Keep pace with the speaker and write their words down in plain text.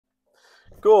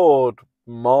Good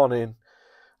morning,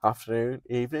 afternoon,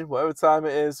 evening, whatever time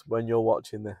it is when you're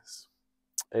watching this.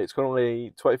 It's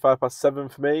currently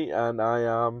 7:25 for me, and I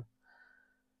am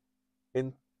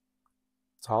in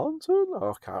Taunton?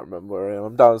 Oh, I can't remember where I am.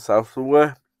 I'm down south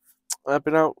somewhere. I've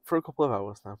been out for a couple of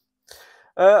hours now.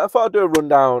 I thought I'd do a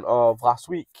rundown of last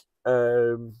week.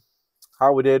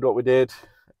 How we did, what we did,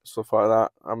 stuff like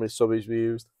that. How many subbies we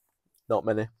used. Not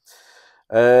many.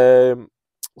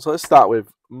 So let's start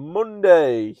with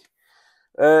Monday.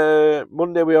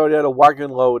 Monday we already had a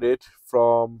wagon loaded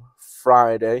from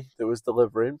Friday that was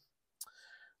delivering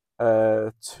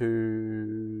to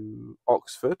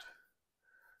Oxford,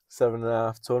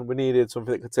 7.5 ton. We needed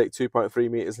something that could take 2.3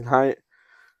 meters in height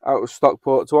out of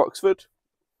Stockport to Oxford.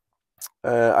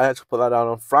 I actually put that down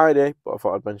on Friday, but I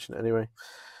thought I'd mention it anyway.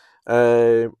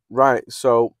 Right,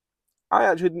 so I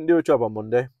actually didn't do a job on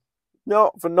Monday.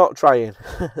 Not for not trying.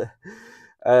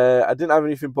 I didn't have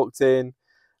anything booked in,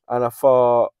 and I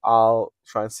thought I'll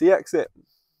try and CX it.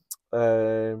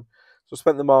 So I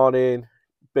spent the morning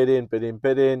bidding,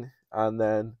 and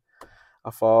then I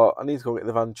thought I need to go get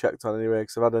the van checked on anyway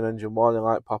because I've had an engine warning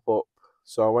light pop up.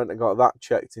 So I went and got that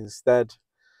checked instead,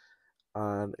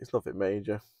 and it's nothing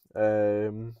major.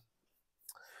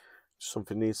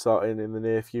 Something needs sorting in the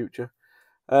near future.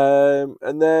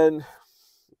 And then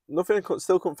nothing,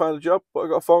 still couldn't find a job, but I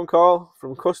got a phone call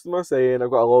from a customer saying I've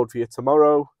got a load for you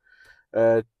tomorrow.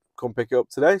 Come pick it up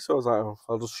today. So I was like, oh,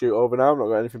 I'll just shoot over now. I've not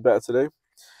got anything better to do.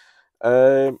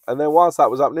 And then whilst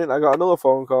that was happening, I got another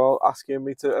phone call asking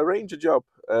me to arrange a job.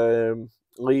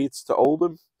 Leeds to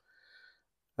Oldham,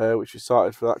 which we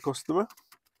started for that customer.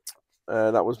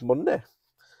 That was Monday.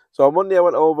 So on Monday I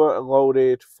went over and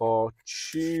loaded for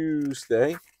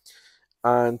Tuesday.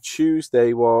 And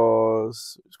Tuesday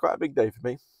was quite a big day for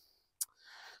me.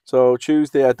 So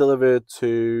Tuesday I delivered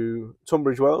to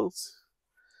Tunbridge Wells.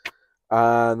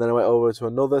 And then I went over to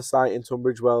another site in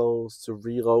Tunbridge Wells to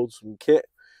reload some kit.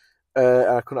 And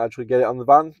I couldn't actually get it on the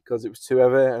van because it was too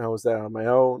heavy and I was there on my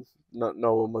own.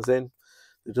 No one was in.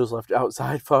 They just left it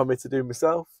outside for me to do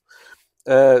myself.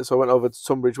 So I went over to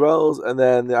Tunbridge Wells, and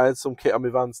then I had some kit on my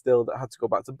van still that had to go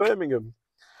back to Birmingham.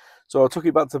 So I took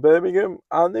it back to Birmingham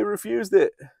and they refused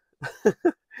it.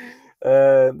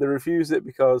 They refused it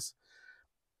because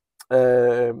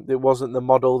it wasn't the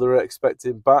model they were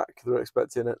expecting back. They were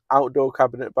expecting an outdoor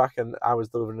cabinet back, and I was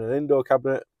delivering an indoor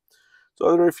cabinet.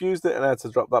 So they refused it, and I had to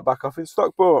drop that back off in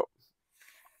Stockport.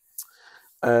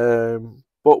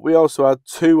 But we also had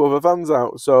two other vans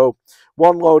out. So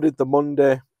one loaded the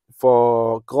Monday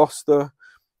for Gloucester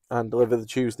and delivered the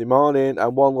Tuesday morning,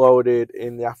 and one loaded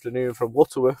in the afternoon from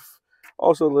Lutterworth,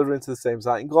 also delivering to the same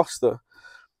site in Gloucester.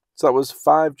 So that was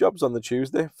 5 jobs on the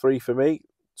Tuesday, 3 for me,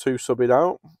 2 subbed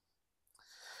out,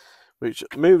 which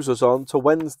moves us on to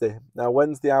Wednesday. Now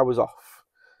Wednesday I was off,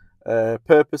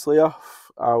 purposely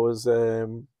off. I was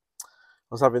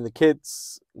having the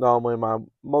kids. Normally my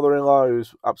mother-in-law,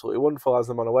 who's absolutely wonderful, has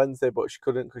them on a Wednesday, but she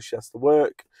couldn't because she has to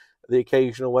work the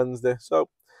occasional Wednesday. So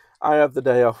I have the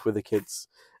day off with the kids.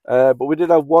 But we did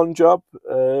have one job.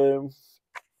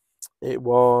 It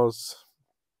was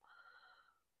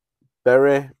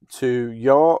Bury to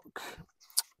York,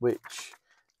 which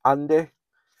Andy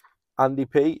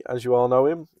P, as you all know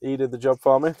him, he did the job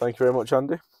for me. Thank you very much,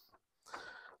 Andy.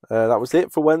 That was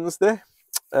it for Wednesday.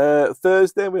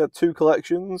 Thursday we had 2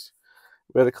 collections.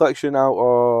 We had a collection out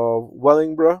of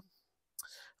Wellingborough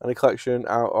and a collection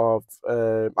out of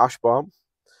Ashbourne.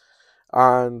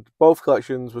 And both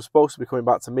collections were supposed to be coming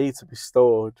back to me to be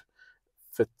stored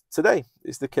for today.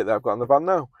 It's the kit that I've got in the van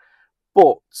now.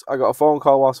 But I got a phone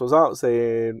call whilst I was out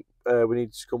saying we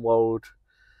need to come load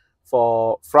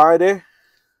for Friday.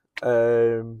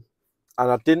 And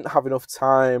I didn't have enough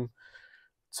time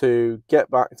to get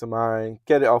back to mine,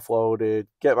 get it offloaded,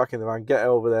 get back in the van, get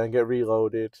over there and get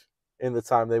reloaded in the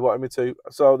time they wanted me to.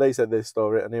 So they said they'd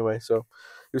store it anyway. So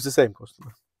it was the same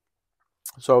customer.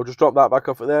 So just dropped that back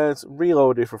off at there,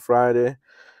 reloaded for Friday.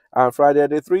 And Friday I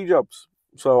did 3 jobs.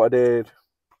 So I did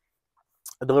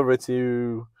a delivery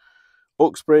to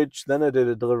Uxbridge, then I did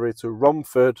a delivery to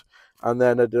Romford, and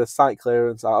then I did a site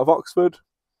clearance out of Oxford.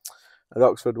 And the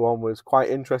Oxford one was quite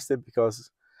interesting because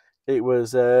it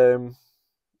was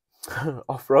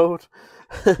off-road,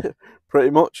 pretty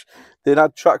much. They'd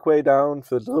had trackway down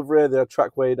for the delivery, they had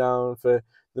trackway down for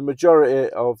the majority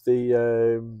of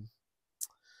the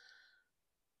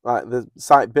the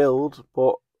site build,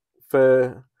 but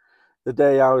for the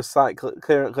day I was site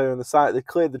clearing the site, they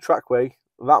cleared the trackway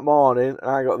that morning, and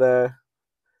I got there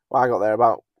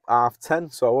about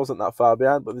 10:30, so I wasn't that far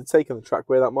behind, but they'd taken the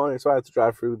trackway that morning, so I had to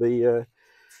drive through the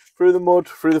mud,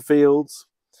 through the fields,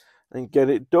 and get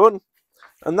it done.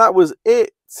 And that was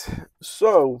it.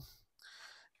 So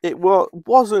it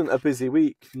wasn't a busy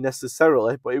week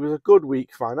necessarily, but it was a good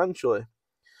week financially,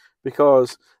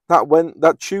 because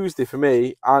that Tuesday for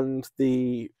me and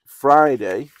the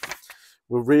Friday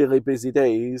were really busy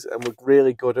days and were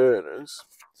really good earners.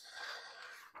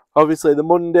 Obviously, the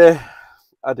Monday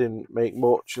I didn't make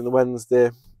much, and the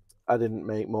Wednesday I didn't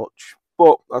make much,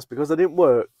 but that's because I didn't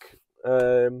work.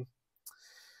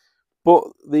 But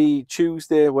the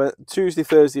Tuesday,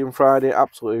 Thursday, and Friday,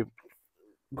 absolutely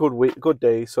good week, good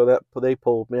day. So that they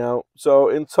pulled me out. So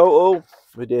in total,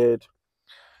 we did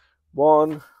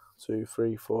 1, 2,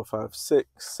 3, 4, 5, 6,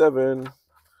 7,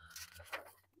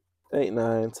 8,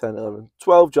 9, 10, 11,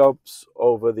 12 jobs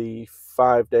over the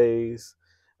 5 days,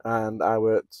 and I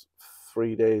worked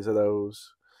 3 days of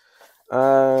those.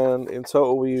 And in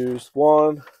total, we used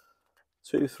 1,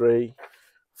 2, 3,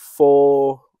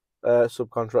 4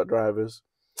 subcontract drivers.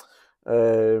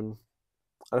 And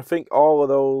I think all of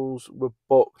those were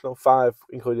booked, no, 5,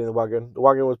 including the wagon. The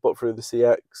wagon was booked through the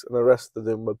CX, and the rest of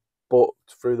them were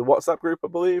booked through the WhatsApp group, I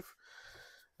believe.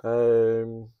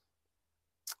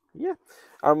 Yeah,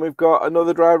 and we've got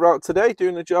another driver out today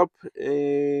doing a job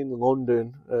in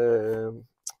London.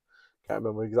 Can't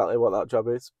remember exactly what that job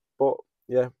is, but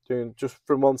yeah, doing just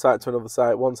from one site to another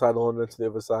site, one side of London to the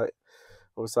other side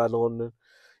of London.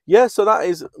 Yeah, so that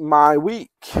is my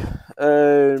week.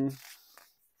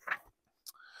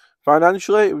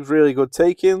 Financially, it was really good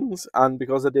takings, and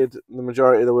because I did the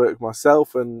majority of the work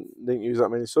myself and didn't use that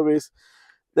many subbies,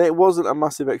 it wasn't a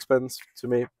massive expense to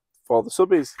me for the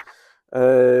subbies.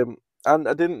 And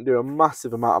I didn't do a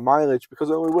massive amount of mileage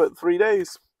because I only worked 3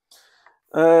 days.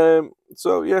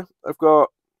 So yeah, I've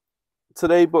got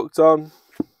today booked on,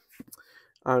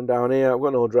 and down here I've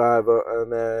got no driver,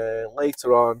 and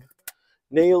later on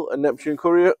Neil and Neptune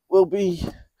Courier will be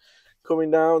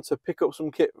coming down to pick up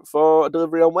some kit for a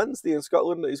delivery on Wednesday in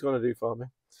Scotland that he's going to do for me.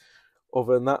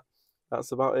 Other than that,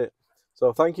 that's about it.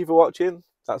 So thank you for watching.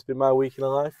 That's been my week in the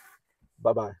life.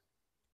 Bye bye.